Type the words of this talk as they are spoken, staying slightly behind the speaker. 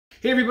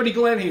Hey everybody,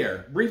 Glenn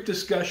here. Brief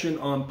discussion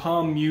on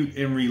palm mute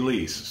and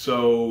release.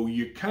 So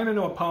you kind of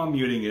know what palm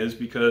muting is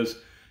because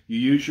you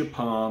use your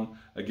palm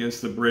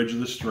against the bridge of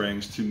the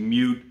strings to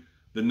mute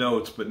the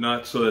notes, but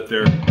not so that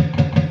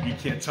you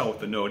can't tell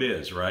what the note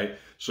is, right?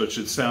 So it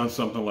should sound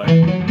something like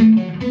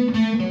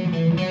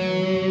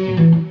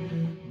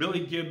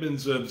Billy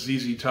Gibbons of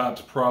ZZ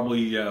Top's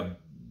probably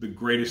the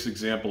greatest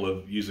example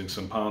of using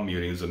some palm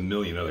muting. There's a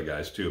million other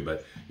guys too,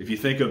 but if you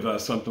think of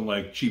something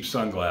like Cheap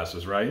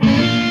Sunglasses, right?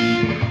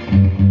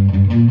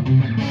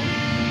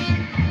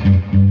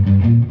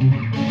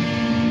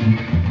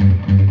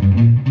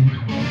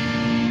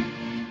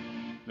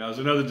 Now there's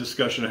another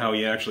discussion of how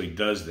he actually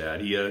does that.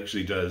 He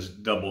actually does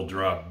double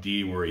drop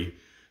D, where he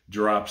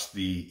drops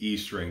the E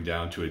string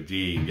down to a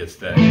D and gets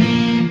that.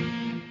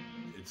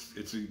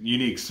 It's a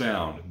unique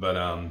sound, but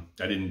I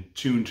didn't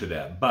tune to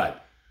that.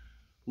 But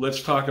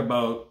let's talk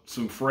about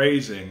some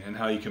phrasing and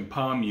how you can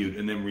palm mute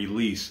and then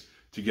release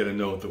to get a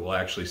note that will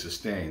actually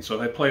sustain. So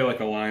if I play like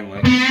a line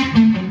like,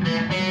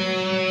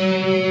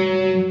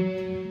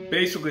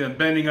 basically I'm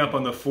bending up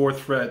on the 4th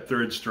fret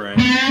 3rd string,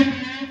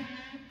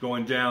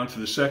 going down to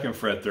the 2nd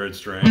fret 3rd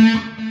string,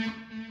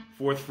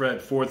 4th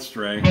fret 4th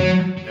string,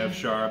 F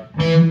sharp,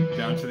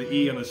 down to the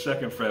E on the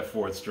 2nd fret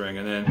 4th string,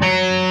 and then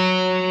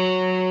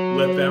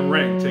let that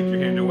ring take your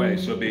hand away.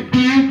 So be.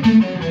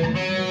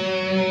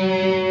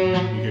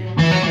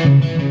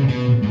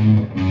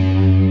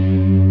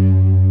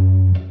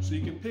 So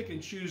you can pick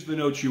and choose the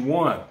notes you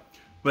want,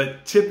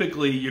 but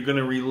typically you're going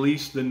to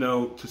release the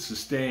note to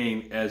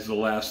sustain as the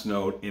last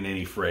note in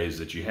any phrase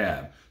that you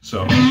have.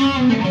 So.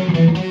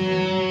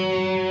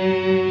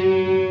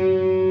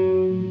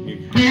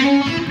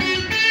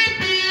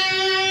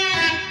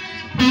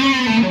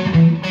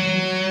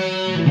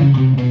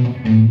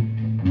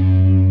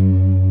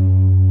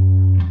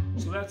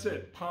 That's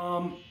it.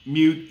 Palm,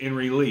 mute, and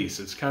release.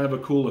 It's kind of a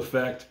cool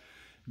effect.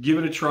 Give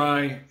it a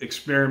try,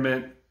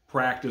 experiment,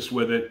 practice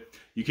with it.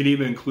 You can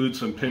even include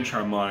some pinch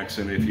harmonics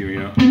in it if you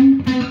know.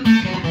 On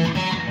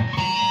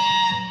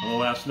the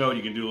last note,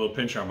 you can do a little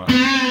pinch harmonic.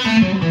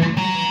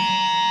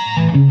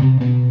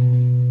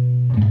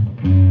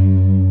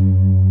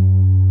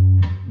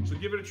 So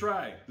give it a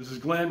try. This is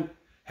Glenn.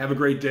 Have a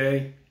great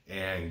day,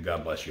 and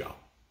God bless y'all.